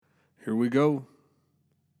Here we go.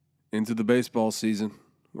 Into the baseball season.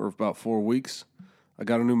 We're about 4 weeks. I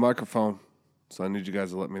got a new microphone, so I need you guys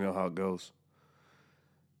to let me know how it goes.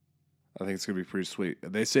 I think it's going to be pretty sweet.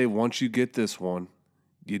 They say once you get this one,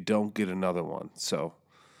 you don't get another one. So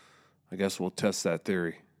I guess we'll test that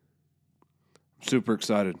theory. I'm super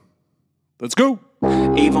excited. Let's go.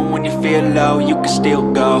 Even when you feel low, you can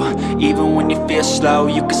still go. Even when you feel slow,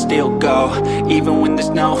 you can still go. Even when there's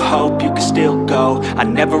no hope, you can still go. I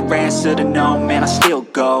never answer to no, man, I still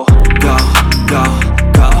go. Go, go,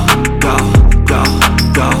 go, go, go,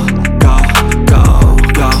 go, go, go, go,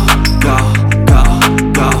 go, go,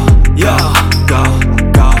 go, yo, go,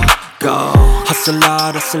 go, go. Hustle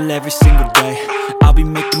hard, hustle every single day. I'll be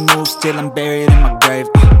making moves till I'm buried in my grave.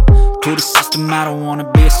 To the system, I don't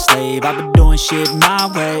wanna be a slave. I've been doing shit my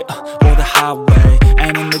way, or the highway.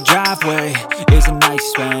 And in the driveway is a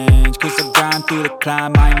nice range. Cause I grind through the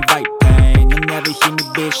climb, I invite pain. You'll never hear me,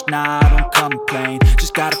 bitch, nah, I don't complain.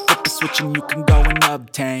 Just gotta flip the switch and you can go and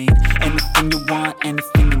obtain anything you want,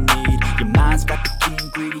 anything you need. Your mind's got the key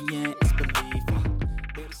ingredient, it's belief.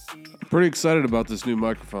 I'm pretty excited about this new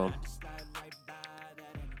microphone.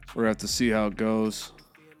 We're going to have to see how it goes.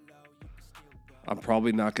 I'm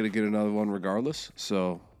probably not going to get another one regardless,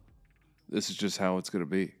 so this is just how it's going to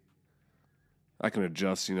be. I can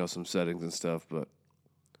adjust, some settings and stuff, but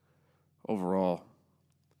overall,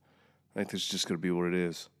 I think this is just going to be what it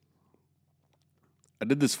is. I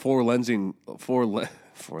did this four lenses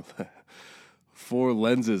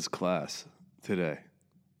class today.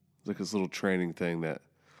 It's like this little training thing that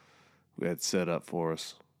we had set up for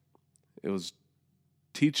us. It was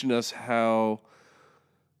teaching us how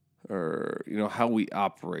we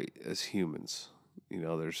operate as humans.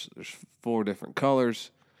 There's 4 different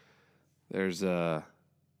colors. There's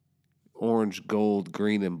orange, gold,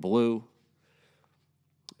 green, and blue.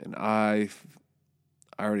 And I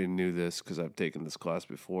already knew this because I've taken this class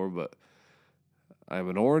before, but I'm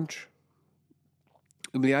an orange.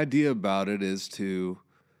 And the idea about it is to,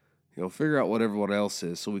 figure out what everyone else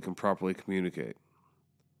is so we can properly communicate.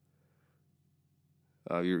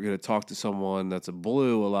 You're going to talk to someone that's a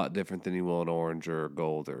blue a lot different than you will an orange or a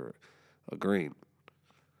gold or a green.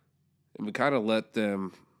 And we kind of let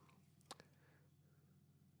them,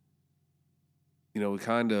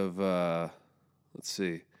 let's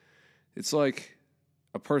see. It's like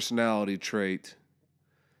a personality trait,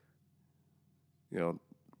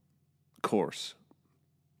 course.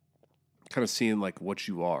 Kind of seeing like what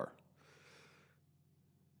you are.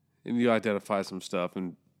 And you identify some stuff,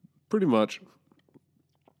 and pretty much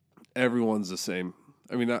everyone's the same.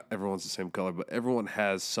 I mean, not everyone's the same color, but everyone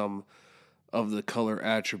has some of the color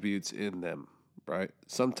attributes in them, right?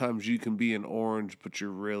 Sometimes you can be an orange, but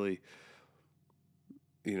you're really,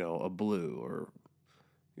 a blue, or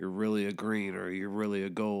you're really a green, or you're really a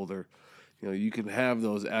gold, or, you can have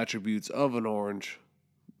those attributes of an orange,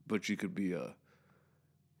 but you could be an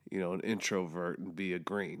introvert and be a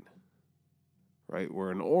green, right?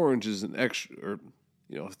 Where an orange is an extra, or,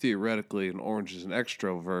 theoretically an orange is an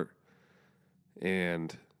extrovert,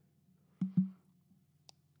 and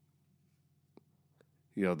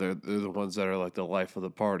they're the ones that are like the life of the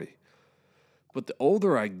party. But the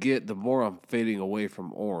older I get, the more I'm fading away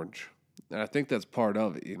from orange. And I think that's part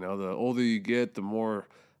of it, The older you get, the more,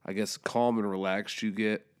 I guess, calm and relaxed you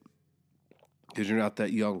get. Because you're not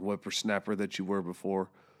that young whippersnapper that you were before.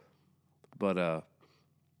 But,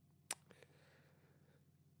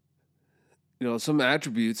 some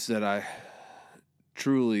attributes that I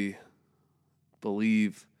truly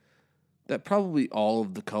believe that probably all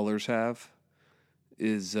of the colors have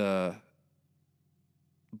is, but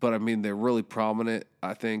I mean, they're really prominent,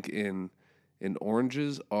 I think, in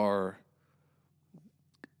oranges are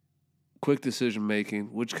quick decision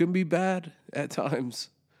making, which can be bad at times.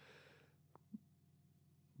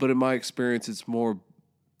 But in my experience, it's more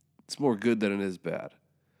good than it is bad.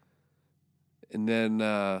 And then,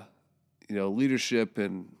 leadership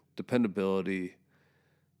and dependability.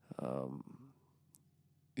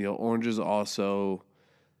 Oranges also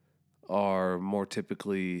are more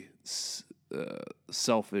typically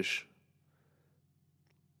selfish.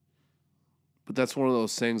 But that's one of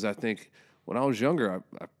those things I think when I was younger,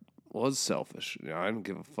 I was selfish. I didn't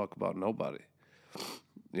give a fuck about nobody.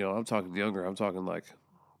 I'm talking younger. I'm talking like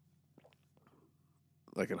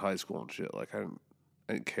in high school and shit. Like I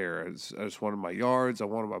didn't care. I just wanted my yards. I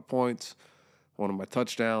wanted my points. I wanted my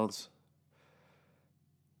touchdowns.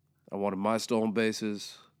 I wanted my stolen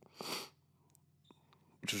bases.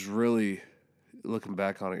 Which was really, looking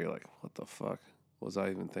back on it, you're like, what the fuck was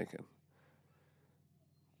I even thinking?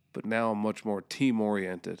 But now I'm much more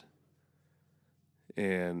team-oriented.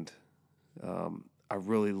 And I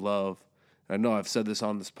really love. I know I've said this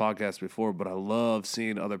on this podcast before, but I love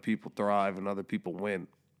seeing other people thrive and other people win.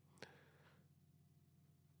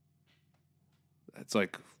 It's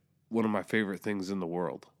like one of my favorite things in the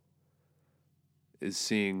world is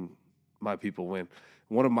seeing my people win.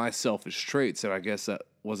 One of my selfish traits that I guess that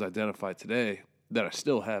was identified today, that I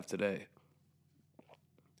still have today,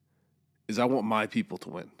 is I want my people to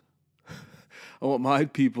win. I want my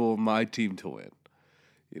people, my team to win,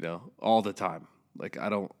 all the time. Like I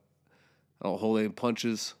don't hold any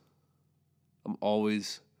punches. I'm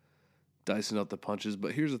always dicing up the punches.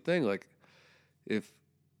 But here's the thing, like if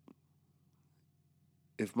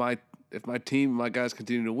my team, my guys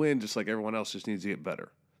continue to win, just like everyone else just needs to get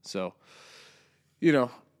better. So,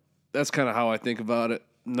 that's kind of how I think about it.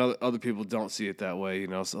 Other people don't see it that way,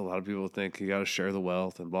 So a lot of people think you got to share the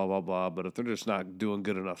wealth and blah, blah, blah. But if they're just not doing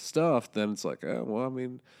good enough stuff, then it's like,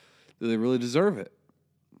 do they really deserve it?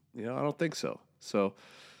 I don't think so. So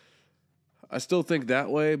I still think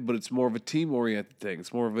that way, but it's more of a team-oriented thing.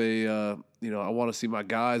 It's more of a, I want to see my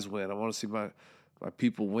guys win. I want to see my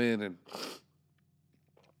people win. And,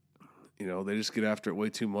 they just get after it way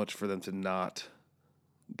too much for them to not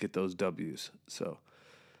get those W's. So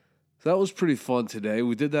that was pretty fun today.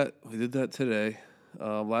 We did that today.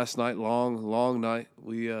 Last night, long night.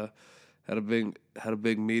 We had a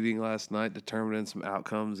big meeting last night, determining some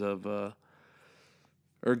outcomes of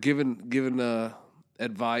or giving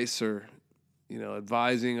advice or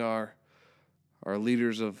advising our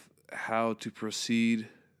leaders of how to proceed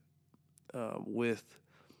with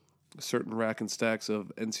certain rack and stacks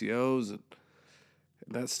of NCOs, and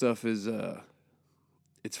that stuff is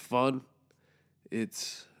it's fun.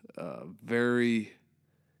 It's very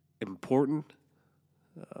important.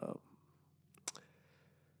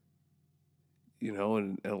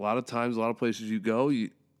 And a lot of times, a lot of places you go,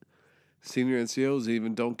 senior NCOs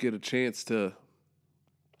even don't get a chance to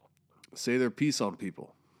say their piece on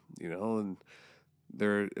people, and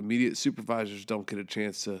their immediate supervisors don't get a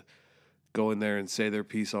chance to go in there and say their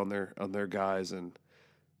piece on their guys and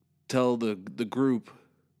tell the group,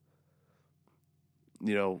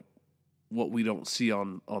 what we don't see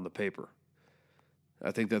on the paper.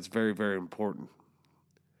 I think that's very, very important.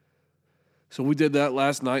 So we did that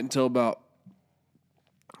last night until about,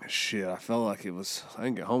 I felt like I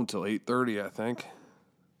didn't get home till 8:30, I think.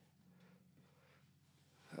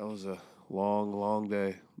 That was a long, long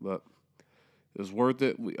day, but it was worth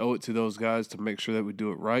it. We owe it to those guys to make sure that we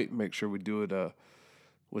do it right, make sure we do it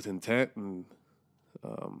with intent, and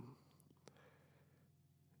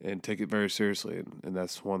take it very seriously. And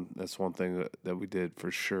that's one thing that we did for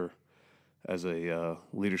sure as a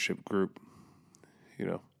leadership group,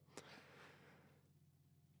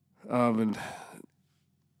 And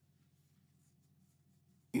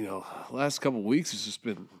last couple of weeks has just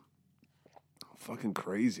been fucking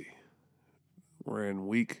crazy. We're in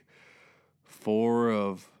week 4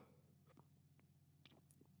 of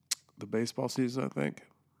the baseball season, I think.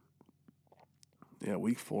 Yeah,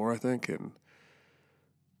 week 4, I think. And,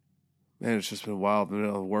 man, it's just been wild. I've been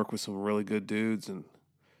able to work with some really good dudes and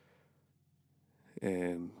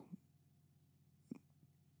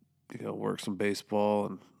work some baseball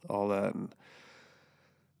and all that. And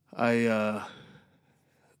I,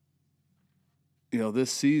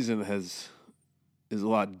 this season is a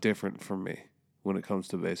lot different for me when it comes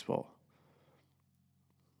to baseball.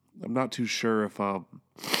 I'm not too sure if I'm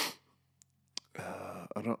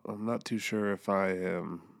not too sure if I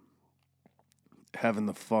am having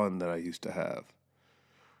the fun that I used to have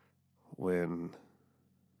when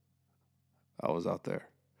I was out there.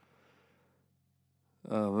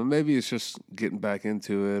 And maybe it's just getting back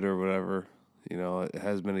into it or whatever. It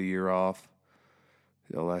has been a year off.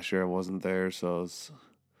 Last year I wasn't there, so it's,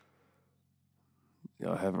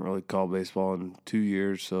 I haven't really called baseball in 2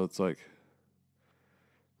 years, so it's like,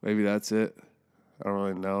 maybe that's it. I don't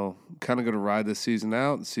really know. I'm kind of going to ride this season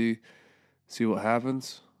out and see what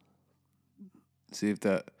happens. See if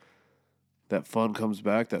that fun comes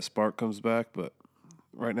back, that spark comes back. But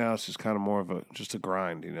right now it's just kind of more of just a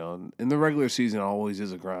grind, And in the regular season, it always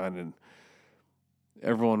is a grind, and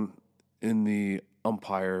everyone in the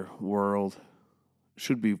umpire world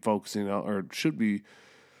should be focusing on, or should be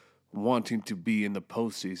wanting to be in the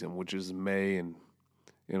postseason, which is May and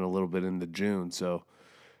a little bit into June. So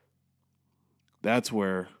that's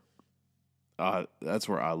where I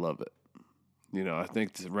love it. I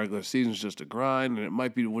think the regular season is just a grind, and it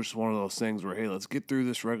might be just one of those things where, hey, let's get through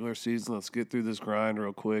this regular season, let's get through this grind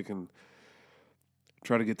real quick, and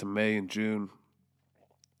try to get to May and June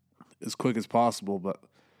as quick as possible. But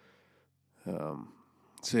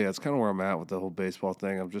so yeah, it's kind of where I'm at with the whole baseball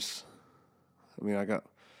thing. I got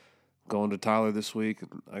going to Tyler this week,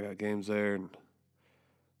 and I got games there. And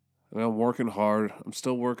I mean, I'm working hard. I'm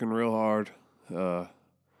still working real hard.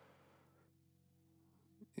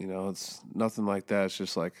 It's nothing like that. It's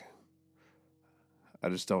just like I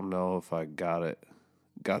just don't know if I got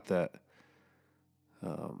that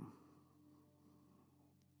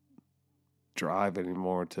drive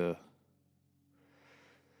anymore to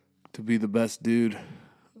be the best dude.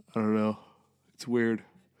 I don't know. It's weird.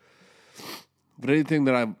 But anything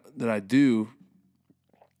that I do,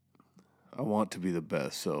 I want to be the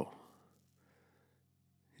best. So,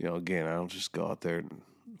 again, I don't just go out there and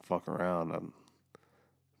fuck around. I'm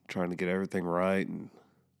trying to get everything right, and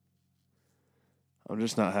I'm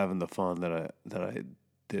just not having the fun that I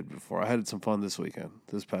did before. I had some fun this weekend.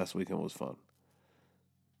 This past weekend was fun.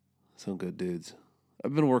 Some good dudes.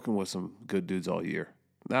 I've been working with some good dudes all year.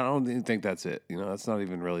 I don't even think that's it. That's not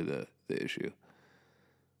even really the issue.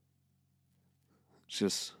 It's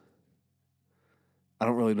just, I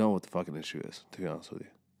don't really know what the fucking issue is, to be honest with you.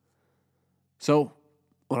 So,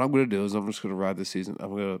 what I'm going to do is I'm just going to ride this season.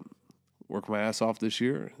 I'm going to work my ass off this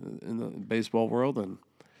year in the baseball world and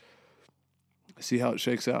see how it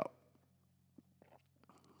shakes out.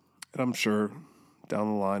 And I'm sure down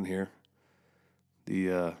the line here,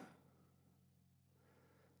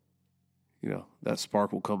 that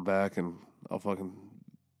spark will come back and I'll fucking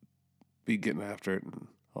be getting after it and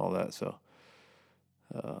all that. So,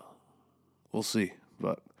 we'll see.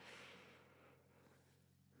 But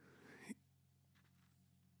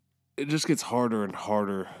it just gets harder and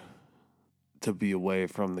harder to be away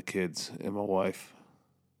from the kids and my wife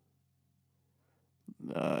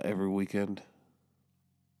every weekend.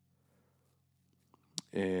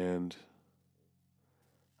 And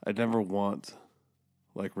I never want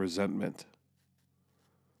resentment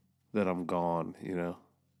that I'm gone,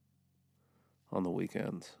 on the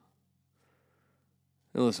weekends.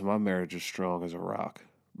 And listen, my marriage is strong as a rock,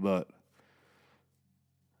 but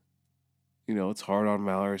it's hard on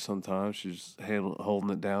Mallory sometimes. She's holding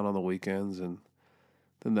it down on the weekends, and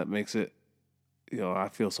then that makes it, I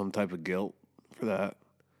feel some type of guilt for that.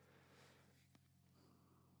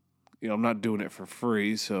 I'm not doing it for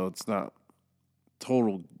free, so it's not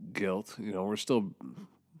total guilt. We're still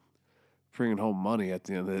bringing home money at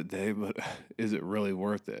the end of the day, but is it really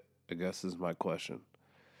worth it? I guess is my question.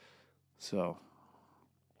 So,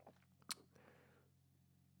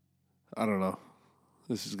 I don't know.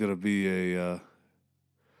 This is going to be a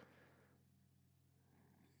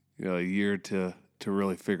year to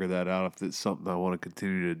really figure that out if it's something I want to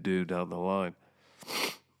continue to do down the line.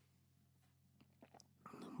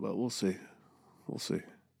 But we'll see. We'll see.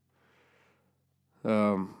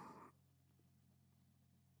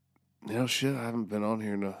 Shit, I haven't been on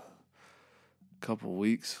here in a couple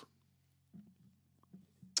weeks.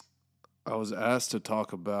 I was asked to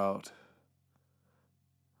talk about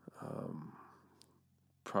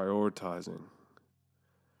prioritizing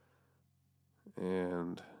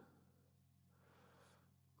and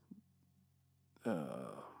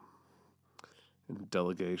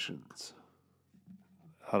delegations.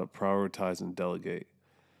 How to prioritize and delegate.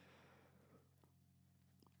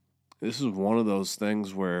 This is one of those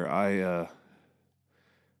things where I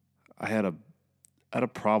had a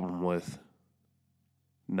problem with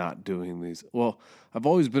not doing these. Well, I've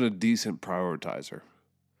always been a decent prioritizer.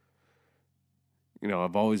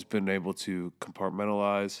 I've always been able to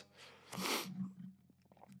compartmentalize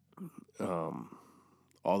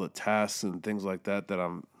all the tasks and things like that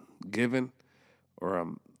I'm given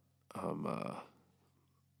or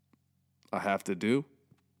I have to do.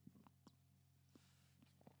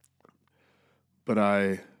 But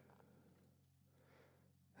I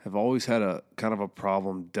have always had a kind of a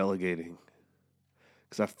problem delegating.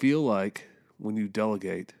 Because I feel like when you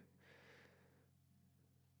delegate,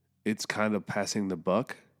 it's kind of passing the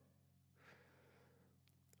buck.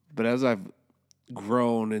 But as I've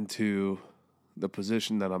grown into the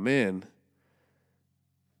position that I'm in,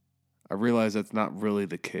 I realize that's not really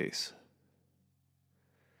the case.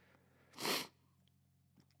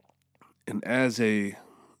 And as a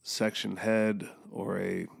section head or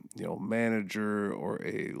a manager or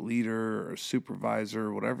a leader or a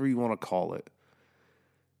supervisor, whatever you want to call it,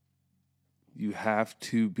 you have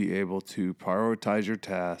to be able to prioritize your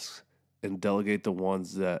tasks and delegate the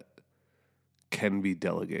ones that can be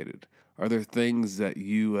delegated. Are there things that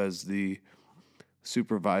you as the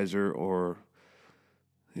supervisor or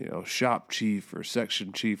shop chief or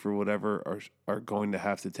section chief or whatever are going to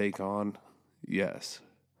have to take on? Yes.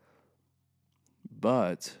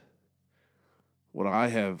 But what I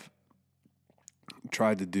have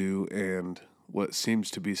tried to do and what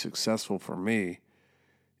seems to be successful for me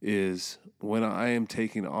is when I am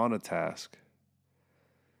taking on a task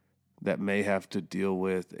that may have to deal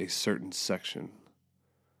with a certain section,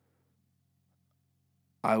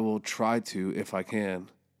 I will try to, if I can,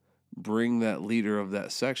 bring that leader of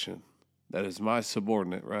that section that is my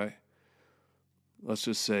subordinate, right? Let's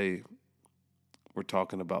just say we're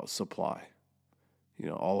talking about supply.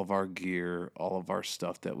 All of our gear, all of our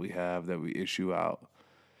stuff that we have, that we issue out.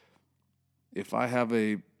 If I have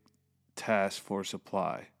a task for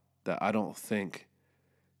supply that I don't think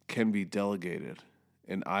can be delegated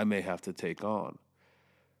and I may have to take on,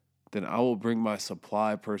 then I will bring my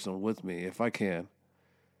supply person with me if I can,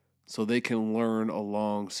 so they can learn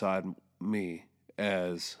alongside me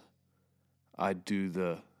as I do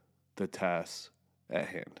the tasks at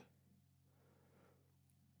hand.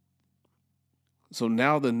 So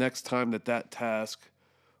now the next time that task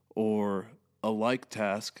or a like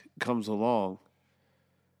task comes along,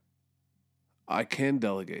 I can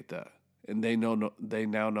delegate that, and they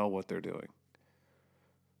now know what they're doing.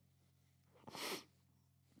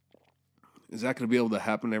 Is that going to be able to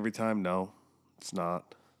happen every time? No, it's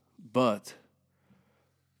not. But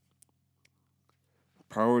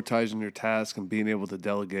prioritizing your task and being able to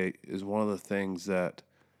delegate is one of the things that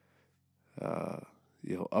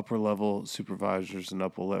upper level supervisors and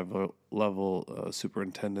upper level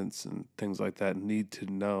superintendents and things like that need to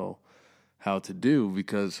know how to do,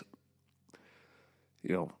 because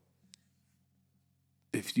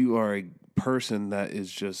if you are a person that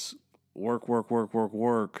is just work,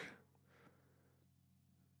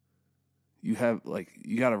 you got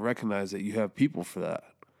to recognize that you have people for that.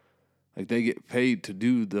 Like, they get paid to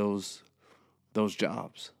do those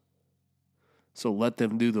jobs. So let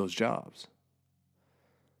them do those jobs.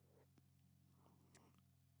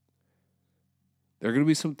 There are going to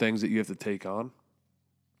be some things that you have to take on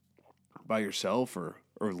by yourself or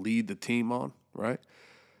lead the team on, right?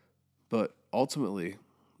 But ultimately,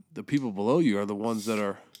 the people below you are the ones that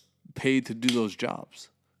are paid to do those jobs.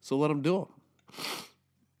 So let them do them.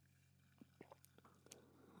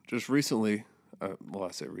 Just recently, I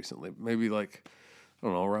say recently, maybe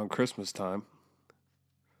around Christmas time,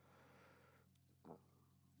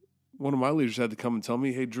 one of my leaders had to come and tell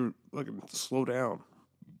me, "Hey, Drew, slow down.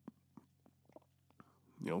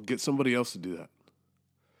 Get somebody else to do that."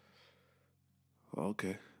 Well,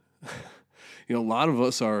 okay. A lot of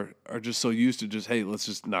us are just so used to just, hey, let's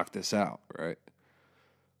just knock this out, right?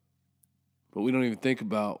 But we don't even think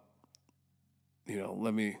about,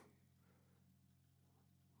 let me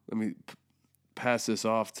pass this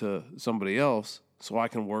off to somebody else so I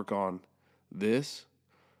can work on this.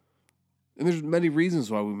 And there's many reasons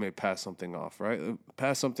why we may pass something off, right?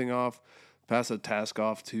 Pass a task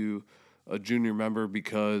off to a junior member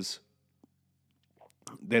because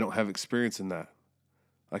they don't have experience in that.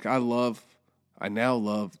 I now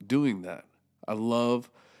love doing that. I love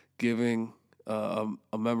giving a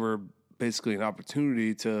member basically an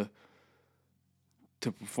opportunity to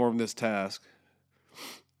perform this task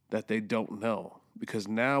that they don't know. Because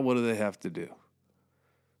now what do they have to do?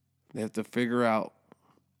 They have to figure out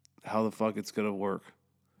how the fuck it's going to work.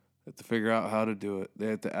 They have to figure out how to do it. They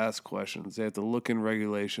have to ask questions. They have to look in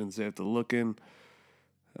regulations. They have to look in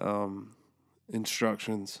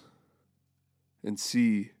instructions and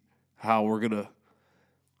see how we're going to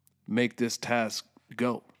make this task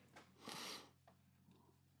go.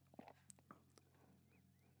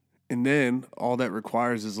 And then all that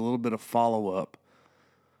requires is a little bit of follow-up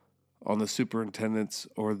on the superintendent's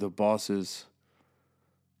or the boss's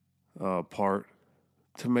part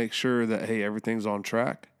to make sure that, hey, everything's on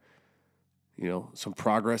track. Some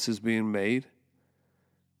progress is being made.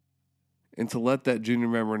 And to let that junior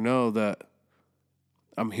member know that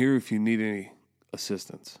I'm here if you need any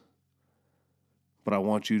assistance, but I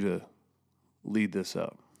want you to lead this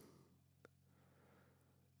up.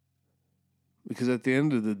 Because at the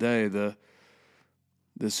end of the day, the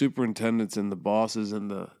superintendents and the bosses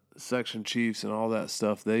and the section chiefs and all that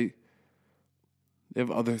stuff, they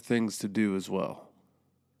have other things to do as well.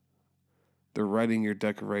 They're writing your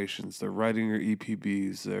decorations. They're writing your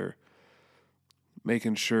EPBs. They're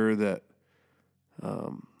making sure that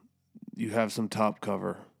you have some top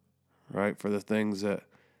cover, right, for the things that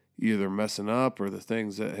you're either messing up or the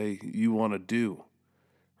things that, hey, you want to do,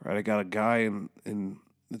 right? I got a guy in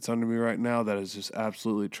that's under me right now that is just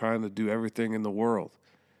absolutely trying to do everything in the world,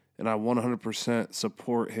 and I 100%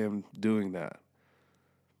 support him doing that.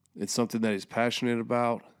 It's something that he's passionate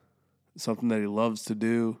about, something that he loves to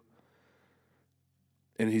do,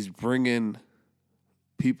 and he's bringing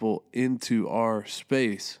people into our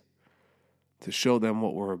space to show them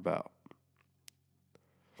what we're about.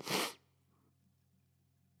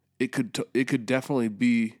 it could definitely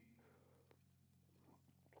be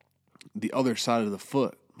the other side of the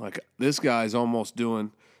foot. Like, this guy's almost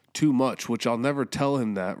doing too much, which I'll never tell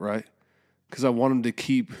him that, right? Because I want him to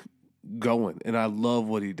keep going, and I love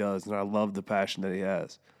what he does, and I love the passion that he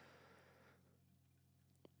has.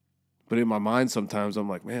 But in my mind, sometimes I'm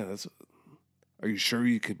like, man, are you sure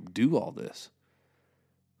you can do all this?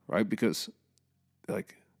 Right? Because,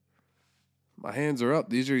 like, my hands are up.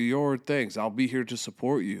 These are your things. I'll be here to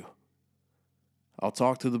support you. I'll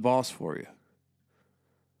talk to the boss for you.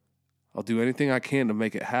 I'll do anything I can to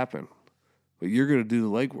make it happen. But you're going to do the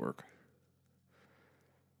legwork.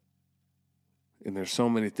 And there's so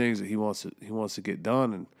many things that he wants to get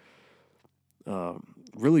done, and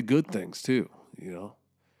really good things too, you know.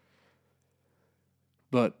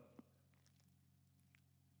 But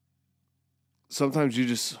sometimes you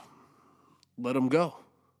just let him go.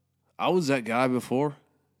 I was that guy before.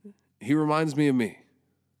 He reminds me of me.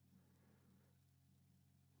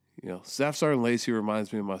 You know, Staff Sergeant Lacey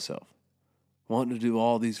reminds me of myself. Wanting to do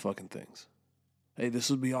all these fucking things. Hey, this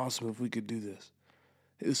would be awesome if we could do this.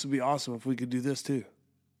 Hey, this would be awesome if we could do this too.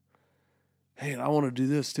 Hey, and I want to do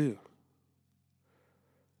this too.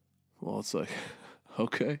 Well, it's like,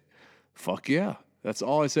 okay, fuck yeah. That's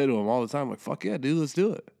all I say to him all the time. Like, fuck yeah, dude, let's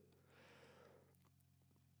do it.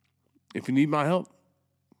 If you need my help,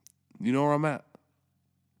 you know where I'm at.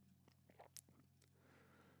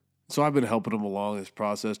 So I've been helping him along this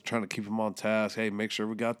process, trying to keep him on task. Hey, make sure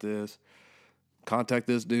we got this. Contact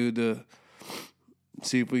this dude to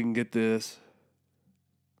see if we can get this.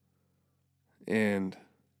 And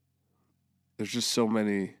there's just so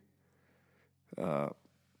many,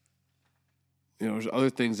 there's other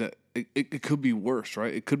things that it could be worse,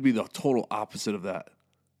 right? It could be the total opposite of that,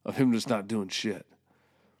 of him just not doing shit,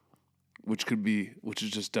 which is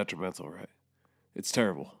just detrimental, right? It's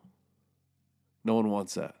terrible. No one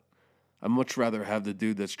wants that. I'd much rather have the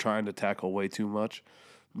dude that's trying to tackle way too much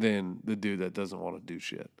than the dude that doesn't want to do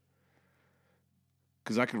shit.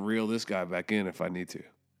 Because I can reel this guy back in if I need to.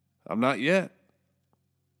 I'm not yet.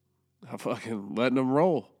 I'm fucking letting him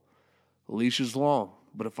roll. The leash is long.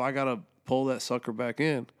 But if I got to pull that sucker back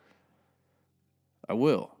in, I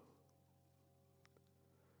will.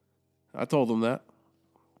 I told him that.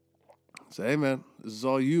 I said, hey, man, this is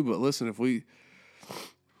all you. But listen, if we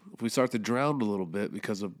start to drown a little bit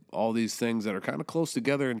because of all these things that are kind of close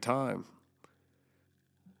together in time,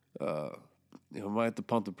 we might have to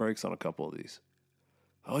pump the brakes on a couple of these.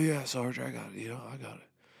 Oh, yeah, Sarge, I got it. I got it.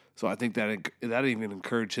 So I think that even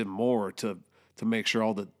encouraged him more to make sure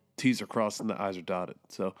all the T's are crossed and the I's are dotted.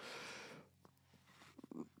 So,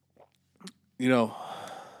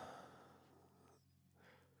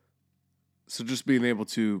 so just being able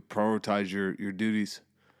to prioritize your duties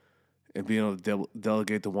and being able to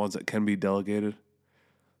delegate the ones that can be delegated.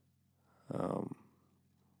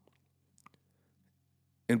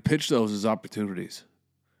 And pitch those as opportunities,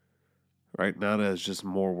 right? Not as just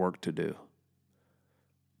more work to do.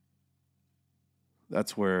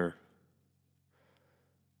 That's where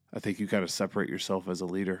I think you kind of separate yourself as a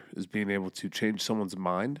leader, is being able to change someone's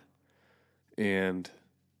mind and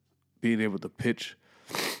being able to pitch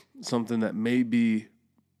something that may be,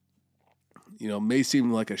 may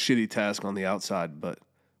seem like a shitty task on the outside, but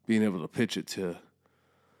being able to pitch it to,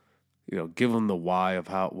 give them the why of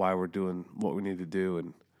why we're doing what we need to do,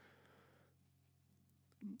 and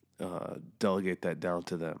delegate that down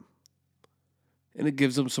to them. And it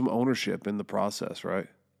gives them some ownership in the process, right?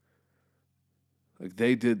 Like,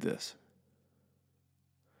 they did this.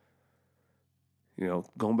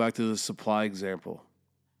 Going back to the supply example,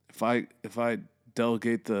 if I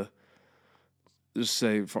delegate just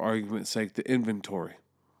say for argument's sake, the inventory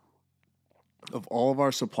of all of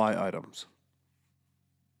our supply items,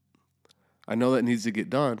 I know that needs to get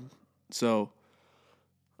done, so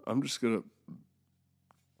I'm just going to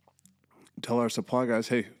tell our supply guys,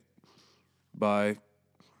 hey, by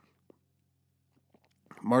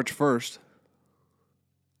March 1st,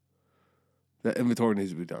 that inventory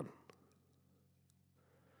needs to be done.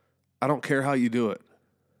 I don't care how you do it.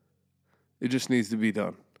 It just needs to be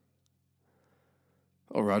done.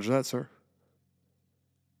 Oh, roger that, sir.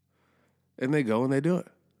 And they go and they do it.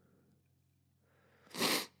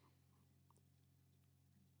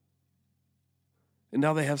 And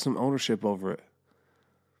now they have some ownership over it.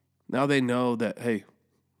 Now they know that, hey,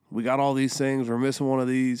 we got all these things. We're missing one of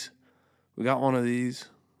these. We got one of these.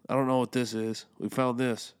 I don't know what this is. We found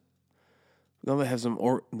this. Now they have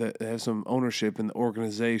some ownership in the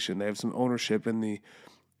organization. They have some ownership in the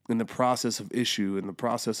process of issue, in the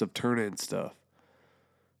process of turn-in stuff.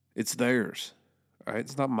 It's theirs. All right?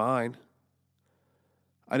 It's not mine.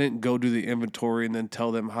 I didn't go do the inventory and then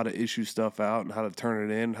tell them how to issue stuff out and how to turn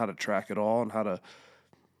it in, how to track it all, and how to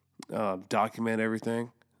document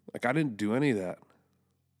everything. Like, I didn't do any of that.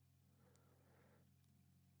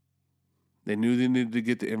 They knew they needed to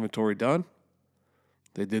get the inventory done.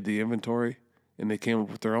 They did the inventory, and they came up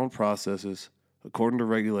with their own processes according to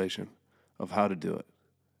regulation of how to do it,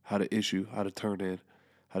 how to issue, how to turn in,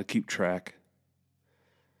 how to keep track.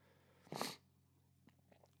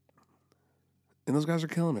 And those guys are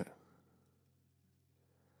killing it.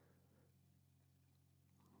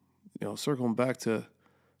 You know, circling back to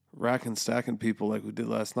racking, stacking people like we did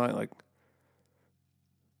last night, like,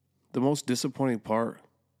 the most disappointing part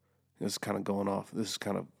is kind of going off. This is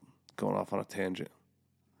kind of going off on a tangent.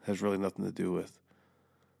 It has really nothing to do with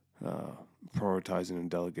prioritizing and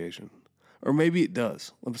delegation. Or maybe it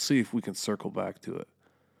does. Let's see if we can circle back to it.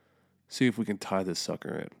 See if we can tie this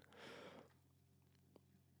sucker in.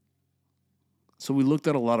 So we looked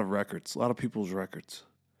at a lot of records, a lot of people's records.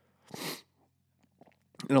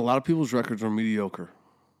 And a lot of people's records are mediocre.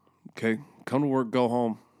 Okay? Come to work, go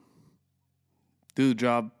home, do the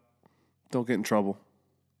job, don't get in trouble.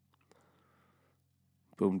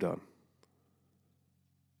 Boom, done.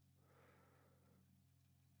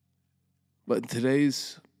 But in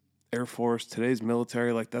today's Air Force, today's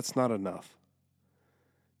military, like, that's not enough.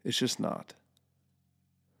 It's just not.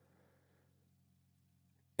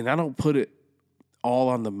 And I don't put it all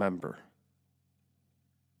on the member.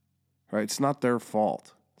 Right? It's not their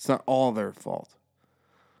fault. It's not all their fault.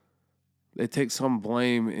 They take some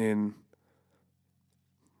blame in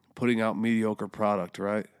putting out mediocre product,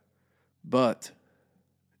 right? But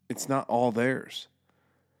it's not all theirs.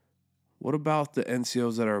 What about the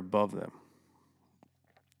NCOs that are above them?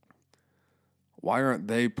 Why aren't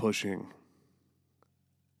they pushing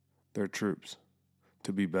their troops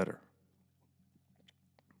to be better?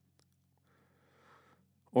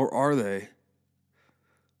 Or are they?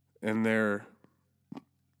 And they're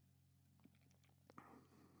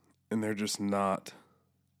just not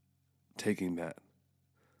taking that.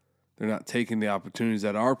 They're not taking the opportunities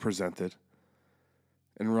that are presented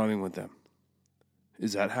and running with them.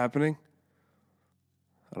 Is that happening?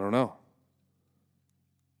 I don't know.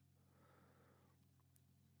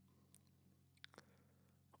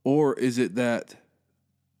 Or is it that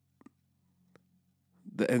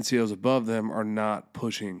the NCOs above them are not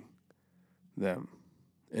pushing them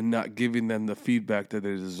and not giving them the feedback that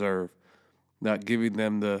they deserve, not giving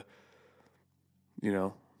them the,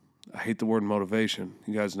 I hate the word motivation.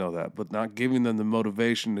 You guys know that. But not giving them the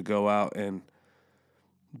motivation to go out and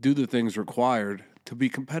do the things required to be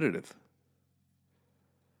competitive.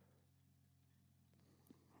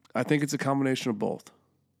 I think it's a combination of both.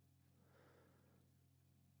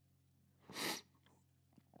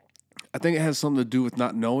 I think it has something to do with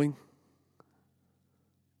not knowing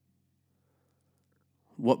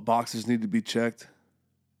what boxes need to be checked,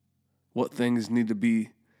 what things need to be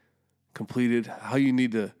completed, how you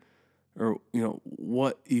need to, or,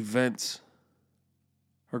 what events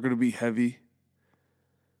are going to be heavy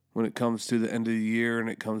when it comes to the end of the year and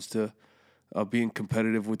it comes to being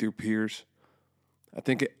competitive with your peers. I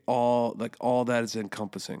think all that is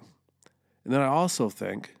encompassing. And then I also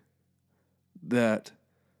think that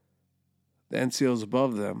the NCOs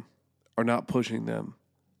above them are not pushing them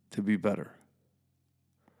to be better.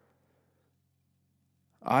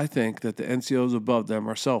 I think that the NCOs above them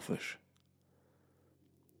are selfish.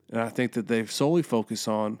 And I think that they solely focus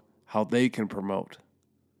on how they can promote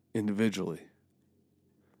individually.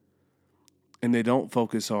 And they don't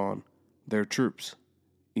focus on their troops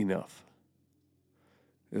enough.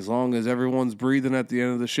 As long as everyone's breathing at the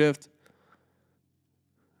end of the shift,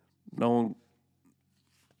 no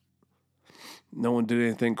one did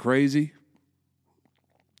anything crazy.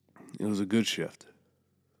 It was a good shift.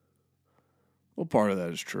 Well, part of that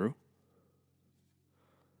is true.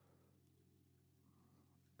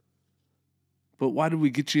 But why did we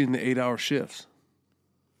get you in the 8-hour shifts?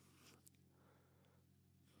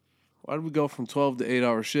 Why did we go from 12 to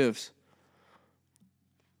 8-hour shifts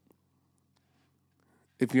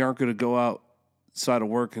if you aren't going to go outside of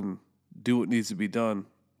work and do what needs to be done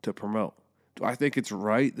to promote? Do I think it's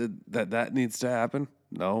right that needs to happen?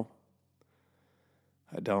 No,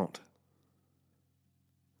 I don't.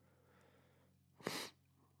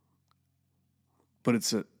 But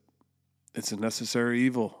it's a necessary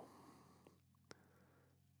evil.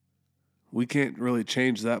 We can't really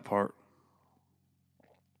change that part.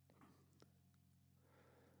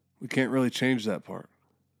 We can't really change that part.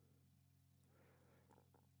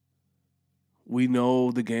 We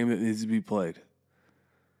know the game that needs to be played.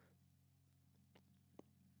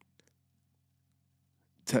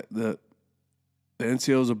 The The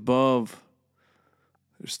NCOs above,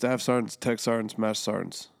 there's staff sergeants, tech sergeants, master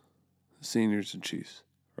sergeants, seniors, and chiefs,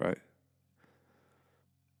 right?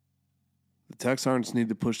 The tech sergeants need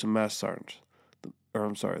to push the master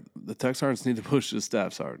sergeants. The tech sergeants need to push the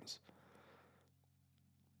staff sergeants.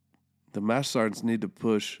 The master sergeants need to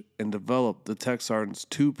push and develop the tech sergeants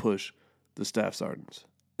to push the staff sergeants.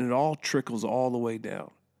 And it all trickles all the way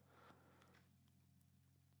down.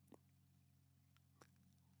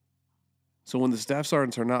 So when the staff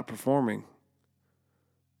sergeants are not performing,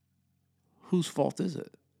 whose fault is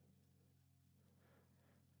it?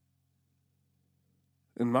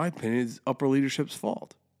 In my opinion, it's upper leadership's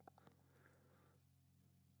fault.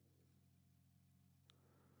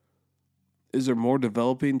 Is there more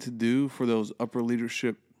developing to do for those upper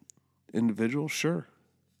leadership individuals? Sure.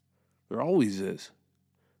 There always is.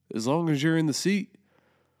 As long as you're in the seat,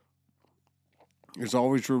 there's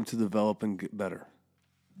always room to develop and get better.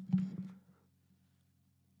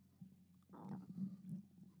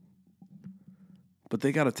 But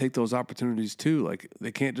they got to take those opportunities too. Like,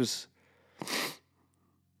 they can't just,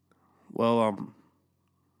 I'm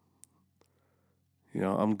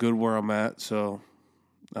good where I'm at, so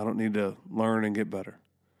I don't need to learn and get better.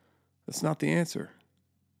 That's not the answer.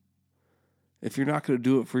 If you're not going to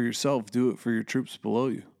do it for yourself, do it for your troops below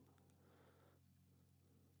you.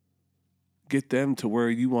 Get them to where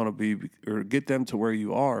you want to be, or get them to where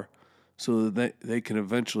you are, so that they can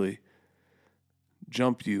eventually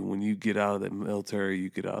jump you when you get out of the military, you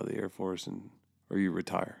get out of the Air Force, or you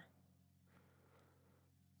retire.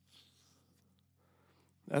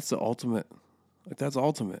 That's the ultimate. That's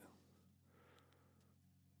ultimate.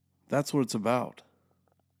 That's what it's about.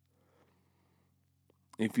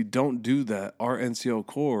 If you don't do that, our NCO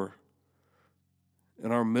Corps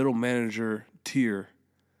and our middle manager tier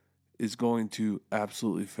is going to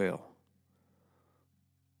absolutely fail.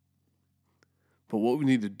 But what we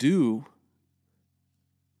need to do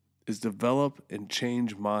is develop and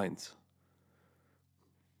change minds.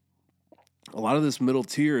 A lot of this middle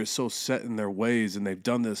tier is so set in their ways, and they've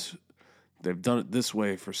done it this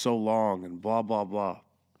way for so long, and blah, blah, blah.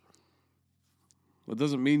 It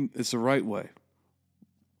doesn't mean it's the right way.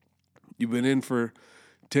 You've been in for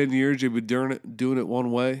 10 years, you've been doing it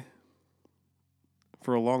one way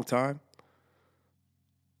for a long time.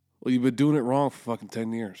 Well, you've been doing it wrong for fucking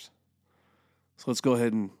 10 years. So let's go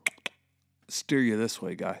ahead and steer you this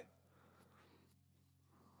way, guy.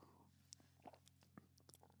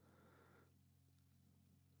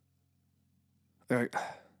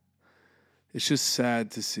 It's just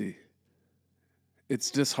sad to see.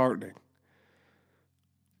 It's disheartening.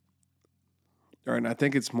 All right, and I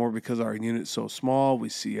think it's more because our unit's so small, we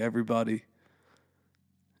see everybody,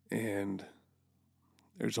 and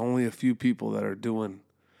there's only a few people that are doing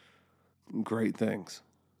great things.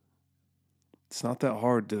 It's not that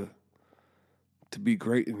hard to be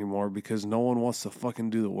great anymore because no one wants to fucking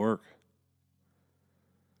do the work.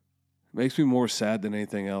 It makes me more sad than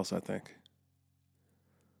anything else, I think.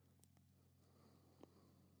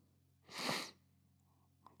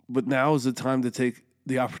 But now is the time to take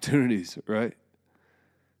the opportunities, right?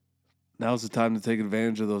 Now's the time to take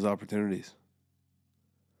advantage of those opportunities.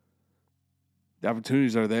 The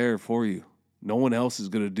opportunities are there for you. No one else is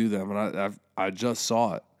going to do them, and I just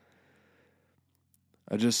saw it.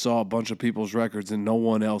 I just saw a bunch of people's records, and no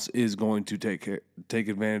one else is going to take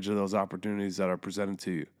advantage of those opportunities that are presented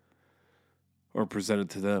to you or presented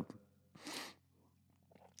to them.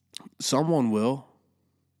 Someone will,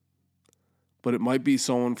 but it might be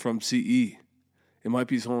someone from CE. It might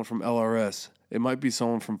be someone from LRS. It might be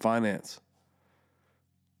someone from finance.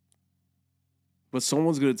 But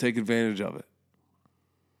someone's going to take advantage of it.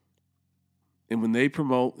 And when they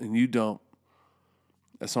promote and you don't,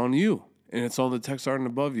 that's on you. And it's on the tech sergeant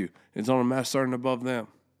above you. It's on the master sergeant above them.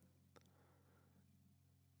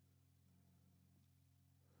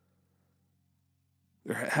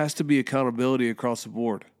 There has to be accountability across the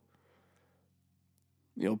board.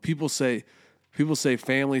 You know, people say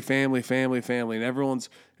family, family, family, family, and everyone's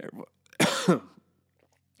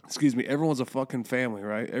everyone's a fucking family,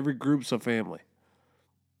 right? Every group's a family.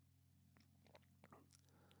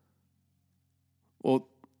 Well,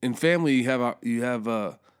 in family you have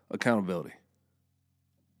accountability.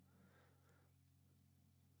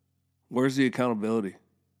 Where's the accountability?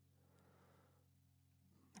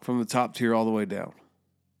 From the top tier all the way down.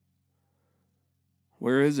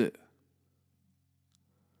 Where is it?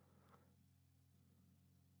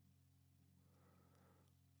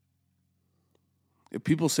 If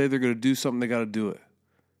people say they're going to do something, they got to do it.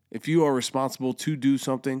 If you are responsible to do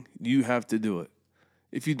something, you have to do it.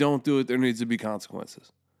 If you don't do it, there needs to be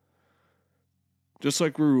consequences. Just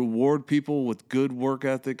like we reward people with good work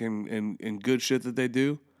ethic and good shit that they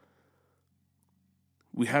do,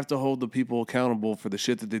 we have to hold the people accountable for the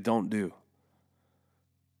shit that they don't do.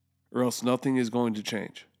 Or else nothing is going to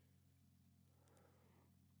change.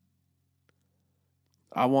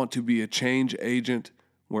 I want to be a change agent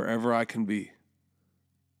wherever I can be.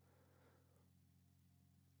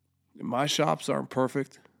 My shops aren't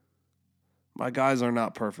perfect. My guys are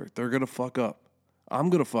not perfect. They're going to fuck up. I'm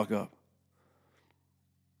going to fuck up.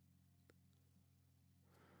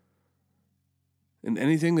 And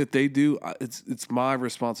anything that they do, it's my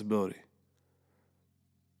responsibility.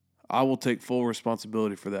 I will take full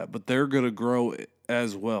responsibility for that. But they're going to grow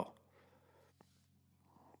as well.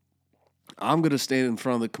 I'm going to stand in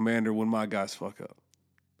front of the commander when my guys fuck up.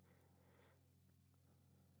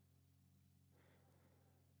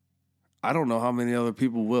 I don't know how many other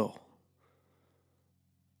people will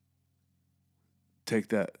take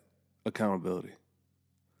that accountability.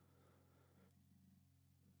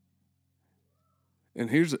 And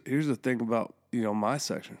here's the thing about, my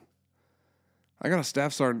section. I got a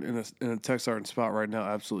staff sergeant in a tech sergeant spot right now,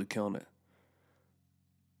 absolutely killing it.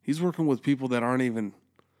 He's working with people that aren't even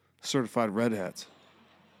certified red hats.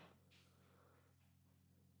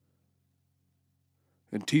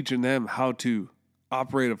 And teaching them how to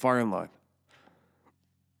operate a firing line.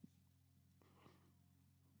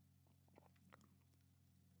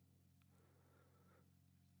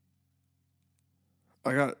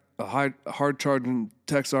 I got a hard charging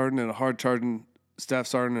tech sergeant and a hard charging staff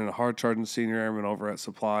sergeant and a hard charging senior airman over at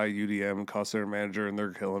Supply, UDM, and cost center manager, and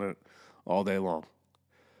they're killing it all day long.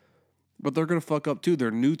 But they're going to fuck up too.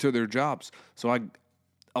 They're new to their jobs. So I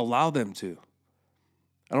allow them to.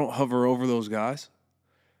 I don't hover over those guys.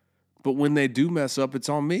 But when they do mess up, it's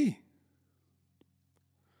on me.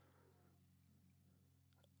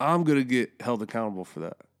 I'm going to get held accountable for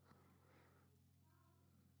that.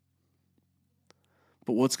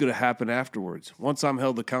 But what's going to happen afterwards? Once I'm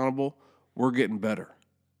held accountable, we're getting better.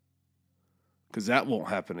 Because that won't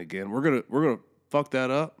happen again. We're gonna fuck that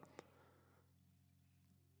up.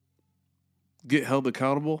 Get held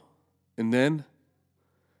accountable, and then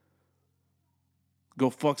go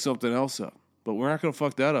fuck something else up. But we're not going to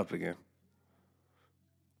fuck that up again.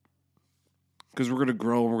 Because we're going to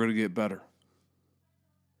grow and we're going to get better.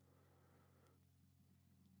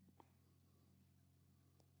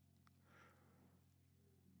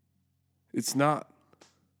 It's not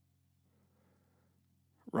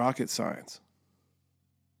rocket science.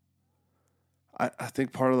 I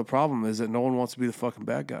think part of the problem is that no one wants to be the fucking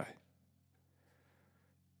bad guy.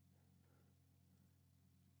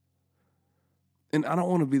 And I don't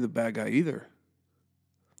want to be the bad guy either.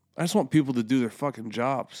 I just want people to do their fucking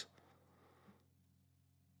jobs.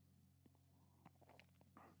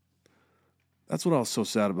 That's what I was so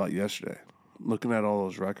sad about yesterday. Looking at all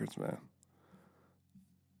those records, man.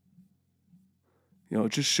 It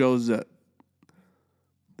just shows that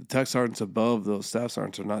the tech sergeants above those staff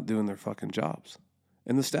sergeants are not doing their fucking jobs.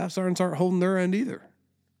 And the staff sergeants aren't holding their end either.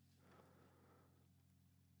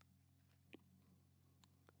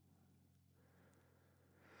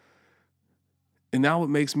 And now it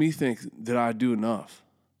makes me think that I do enough.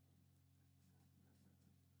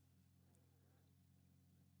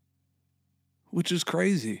 Which is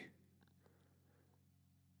crazy.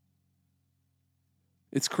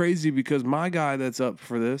 It's crazy because my guy that's up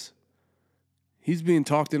for this, he's being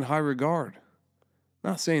talked in high regard.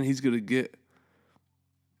 Not saying he's going to get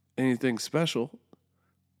anything special,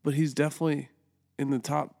 but he's definitely in the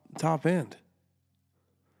top end.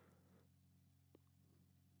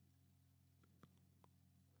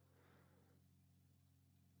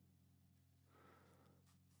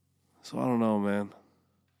 So I don't know, man.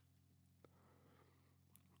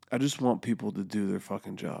 I just want people to do their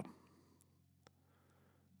fucking job.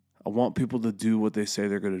 I want people to do what they say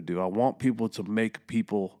they're going to do. I want people to make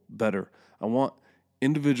people better. I want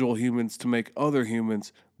individual humans to make other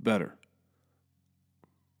humans better.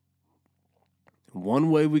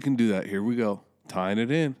 One way we can do that, here we go, tying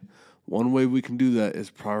it in. One way we can do that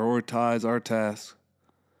is prioritize our tasks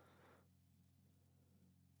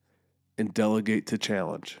and delegate to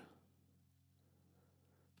challenge.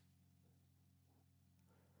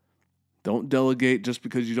 Don't delegate just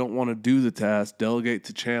because you don't want to do the task. Delegate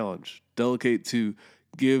to challenge. Delegate to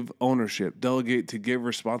give ownership. Delegate to give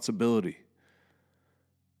responsibility.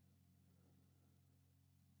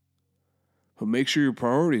 But make sure your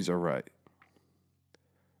priorities are right.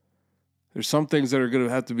 There's some things that are going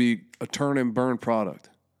to have to be a turn and burn product.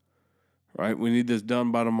 Right? We need this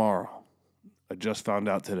done by tomorrow. I just found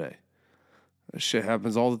out today. That shit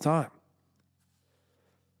happens all the time.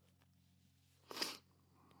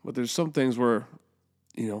 But there's some things where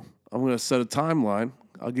I'm going to set a timeline.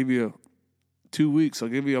 I'll give you 2 weeks. I'll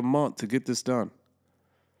give you a month to get this done.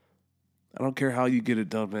 I don't care how you get it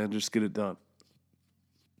done, man. Just get it done.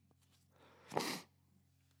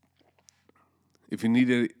 If you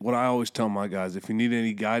need what I always tell my guys, if you need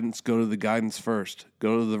any guidance, go to the guidance first.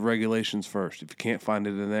 Go to the regulations first. If you can't find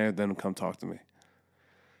it in there, then come talk to me.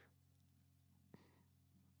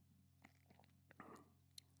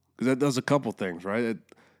 Because that does a couple things, right?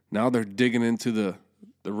 Now they're digging into the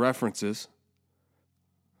references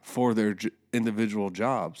for their individual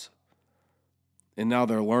jobs. And now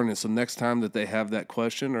they're learning. So next time that they have that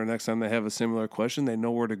question or next time they have a similar question, they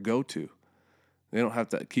know where to go to. They don't have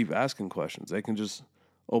to keep asking questions. They can just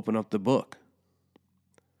open up the book.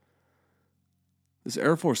 This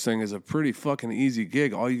Air Force thing is a pretty fucking easy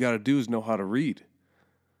gig. All you got to do is know how to read.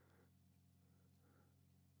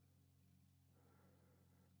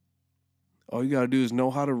 All you got to do is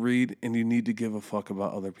know how to read, and you need to give a fuck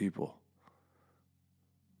about other people.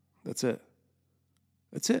 That's it.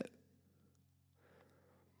 That's it.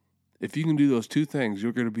 If you can do those two things,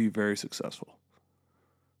 you're going to be very successful.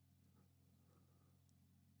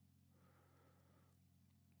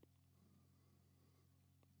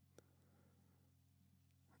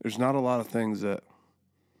 There's not a lot of things that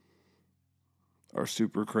are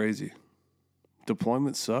super crazy.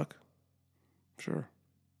 Deployments suck. Sure.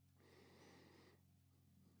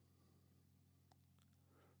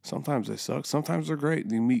 Sometimes they suck. Sometimes they're great.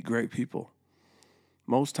 You meet great people.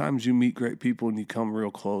 Most times you meet great people and you come real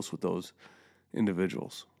close with those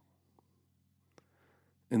individuals.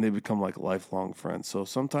 And they become like lifelong friends. So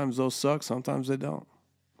sometimes those suck. Sometimes they don't.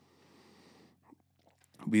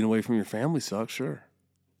 Being away from your family sucks, sure.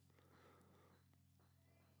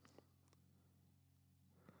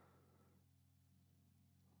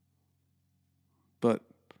 But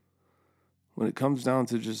when it comes down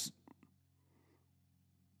to just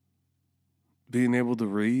being able to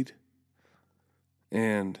read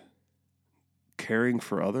and caring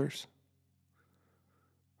for others,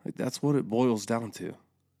 like that's what it boils down to.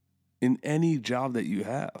 In any job that you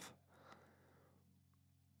have.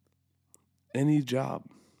 Any job.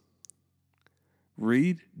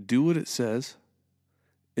 Read, do what it says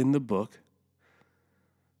in the book,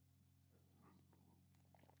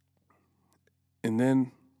 and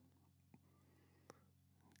then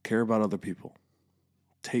care about other people.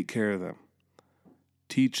 Take care of them.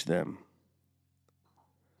 Teach them.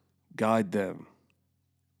 Guide them.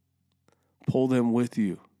 Pull them with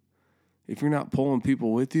you. If you're not pulling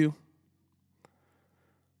people with you,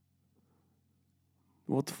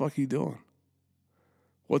 what the fuck are you doing?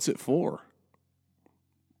 What's it for?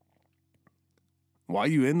 Why are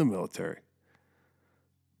you in the military?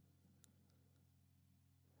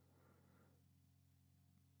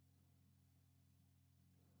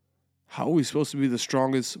 How are we supposed to be the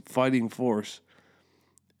strongest fighting force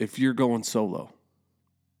if you're going solo?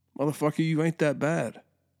 Motherfucker, you ain't that bad.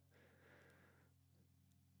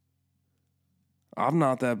 I'm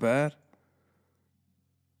not that bad.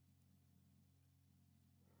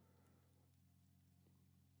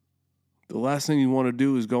 The last thing you want to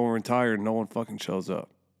do is go and retire and no one fucking shows up.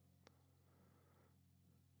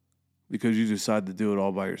 Because you decide to do it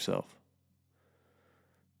all by yourself.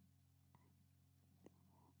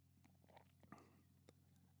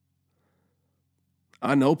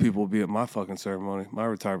 I know people will be at my fucking ceremony, my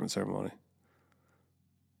retirement ceremony.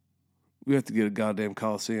 We have to get a goddamn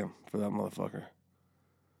Coliseum for that motherfucker.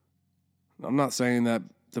 I'm not saying that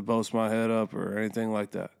to boast my head up or anything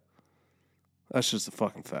like that. That's just the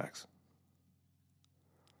fucking facts.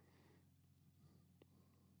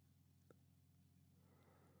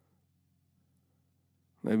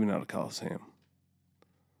 Maybe not a Coliseum.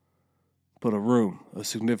 But a room, a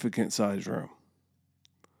significant size room.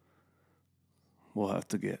 We'll have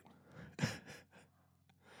to get.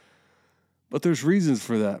 But there's reasons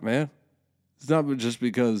for that, man. It's not just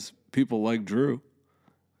because people like Drew.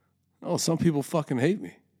 Oh, some people fucking hate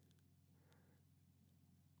me.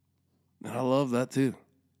 And I love that too.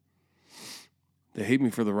 They hate me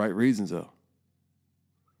for the right reasons, though.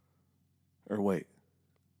 Or wait,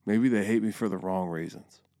 maybe they hate me for the wrong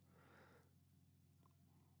reasons.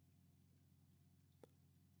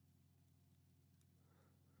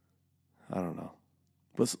 I don't know.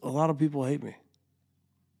 But a lot of people hate me.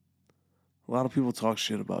 A lot of people talk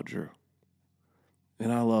shit about Drew.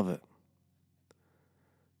 And I love it.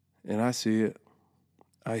 And I see it.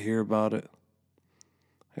 I hear about it.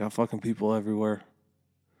 I got fucking people everywhere.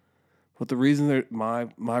 But the reason that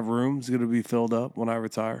my room's going to be filled up when I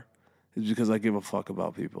retire is because I give a fuck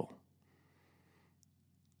about people.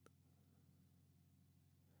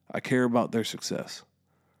 I care about their success.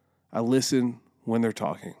 I listen when they're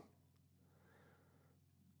talking.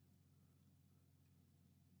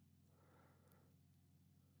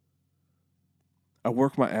 I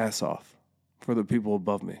work my ass off for the people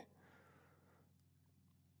above me.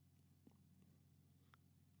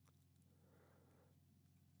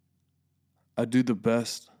 I do the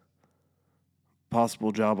best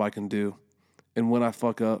possible job I can do. And when I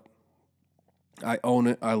fuck up, I own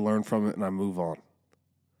it, I learn from it, and I move on.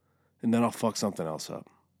 And then I'll fuck something else up.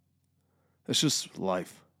 It's just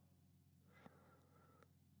life.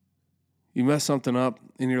 You mess something up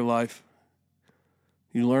in your life,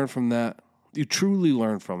 you learn from that. You truly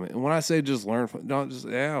learn from it. And when I say just learn from it, don't just,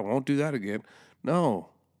 I won't do that again. No.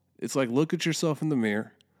 It's like look at yourself in the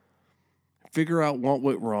mirror, figure out what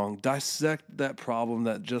went wrong, dissect that problem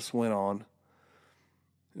that just went on,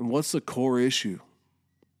 and what's the core issue?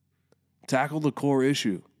 Tackle the core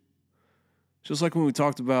issue. Just like when we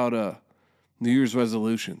talked about New Year's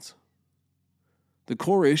resolutions. The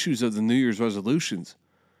core issues of the New Year's resolutions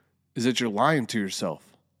is that you're lying to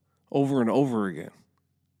yourself over and over again.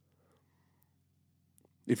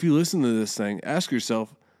 If you listen to this thing, ask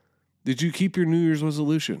yourself, did you keep your New Year's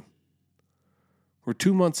resolution? We're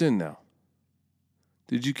 2 months in now.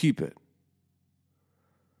 Did you keep it?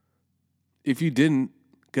 If you didn't,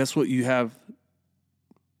 guess what you have?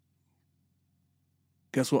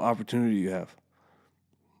 Guess what opportunity you have?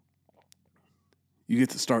 You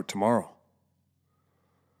get to start tomorrow.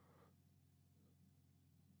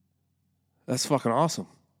 That's fucking awesome.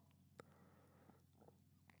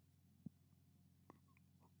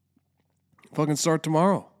 Fucking start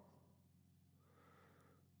tomorrow.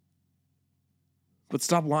 But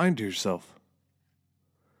stop lying to yourself.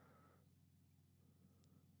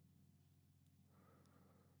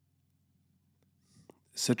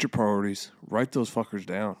 Set your priorities. Write those fuckers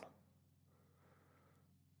down.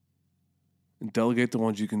 And delegate the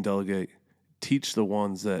ones you can delegate. Teach the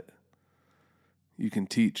ones that you can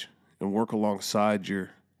teach. And work alongside your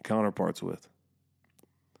counterparts with.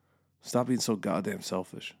 Stop being so goddamn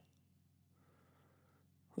selfish.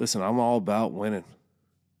 Listen, I'm all about winning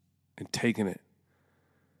and taking it.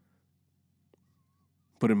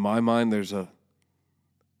 But in my mind, there's an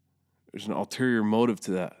ulterior motive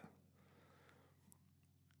to that.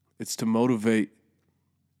 It's to motivate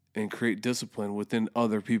and create discipline within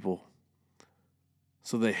other people.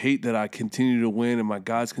 So they hate that I continue to win and my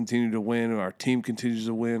guys continue to win and our team continues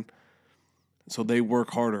to win. So they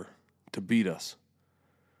work harder to beat us.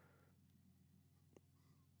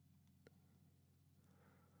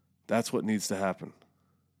 That's what needs to happen.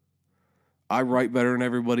 I write better than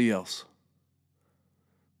everybody else.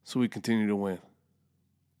 So we continue to win.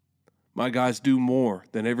 My guys do more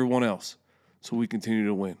than everyone else. So we continue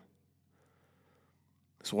to win.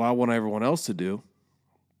 So what I want everyone else to do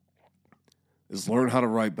is learn how to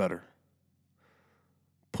write better.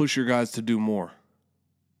 Push your guys to do more.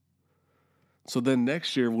 So then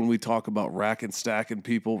next year when we talk about rack and stacking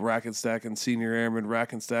people, rack and stacking senior airmen,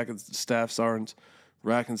 rack and stacking staff sergeants,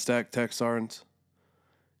 rack and stack tech sergeants,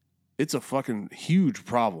 it's a fucking huge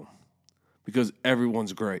problem because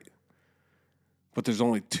everyone's great. But there's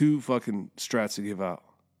only 2 fucking strats to give out.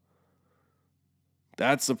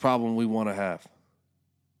 That's the problem we want to have.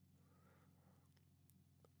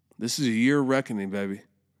 This is a year of reckoning, baby.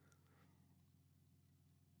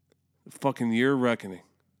 A fucking year of reckoning.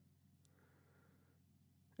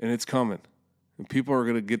 And it's coming. And people are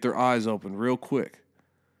going to get their eyes open real quick.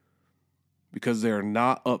 Because they are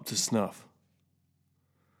not up to snuff.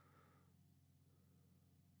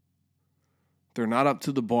 They're not up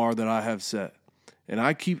to the bar that I have set. And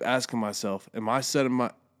I keep asking myself,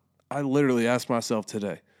 I literally asked myself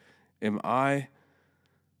today, am I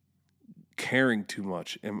caring too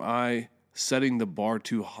much? Am I setting the bar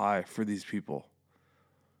too high for these people?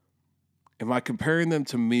 Am I comparing them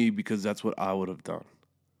to me because that's what I would have done?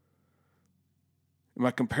 Am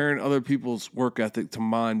I comparing other people's work ethic to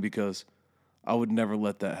mine because I would never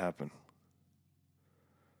let that happen?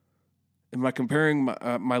 Am I comparing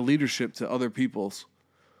my leadership to other people's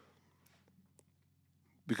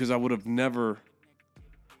because I would have never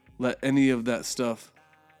let any of that stuff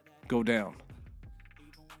go down?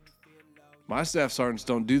 My staff sergeants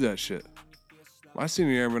don't do that shit. My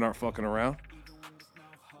senior airmen aren't fucking around.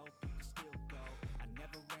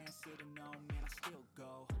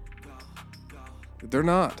 They're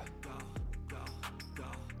not.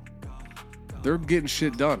 They're getting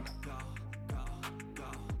shit done.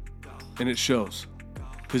 And it shows.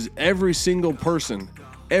 Because every single person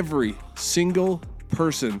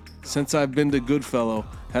since I've been to Goodfellow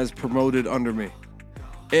has promoted under me.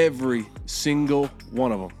 Every single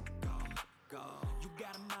one of them.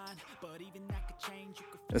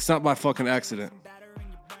 It's not by fucking accident.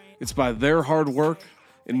 It's by their hard work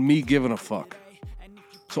and me giving a fuck.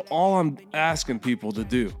 So all I'm asking people to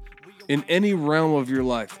do in any realm of your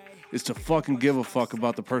life is to fucking give a fuck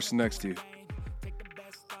about the person next to you.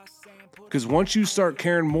 Because once you start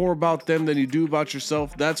caring more about them than you do about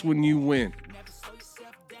yourself, that's when you win.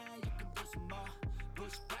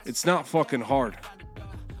 It's not fucking hard.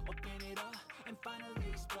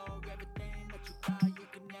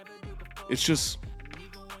 It's just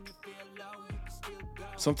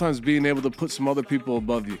sometimes being able to put some other people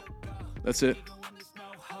above you. That's it.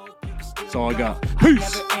 That's all I got.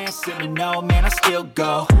 Peace. Never answer to no, man, I still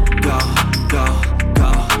go, go, go.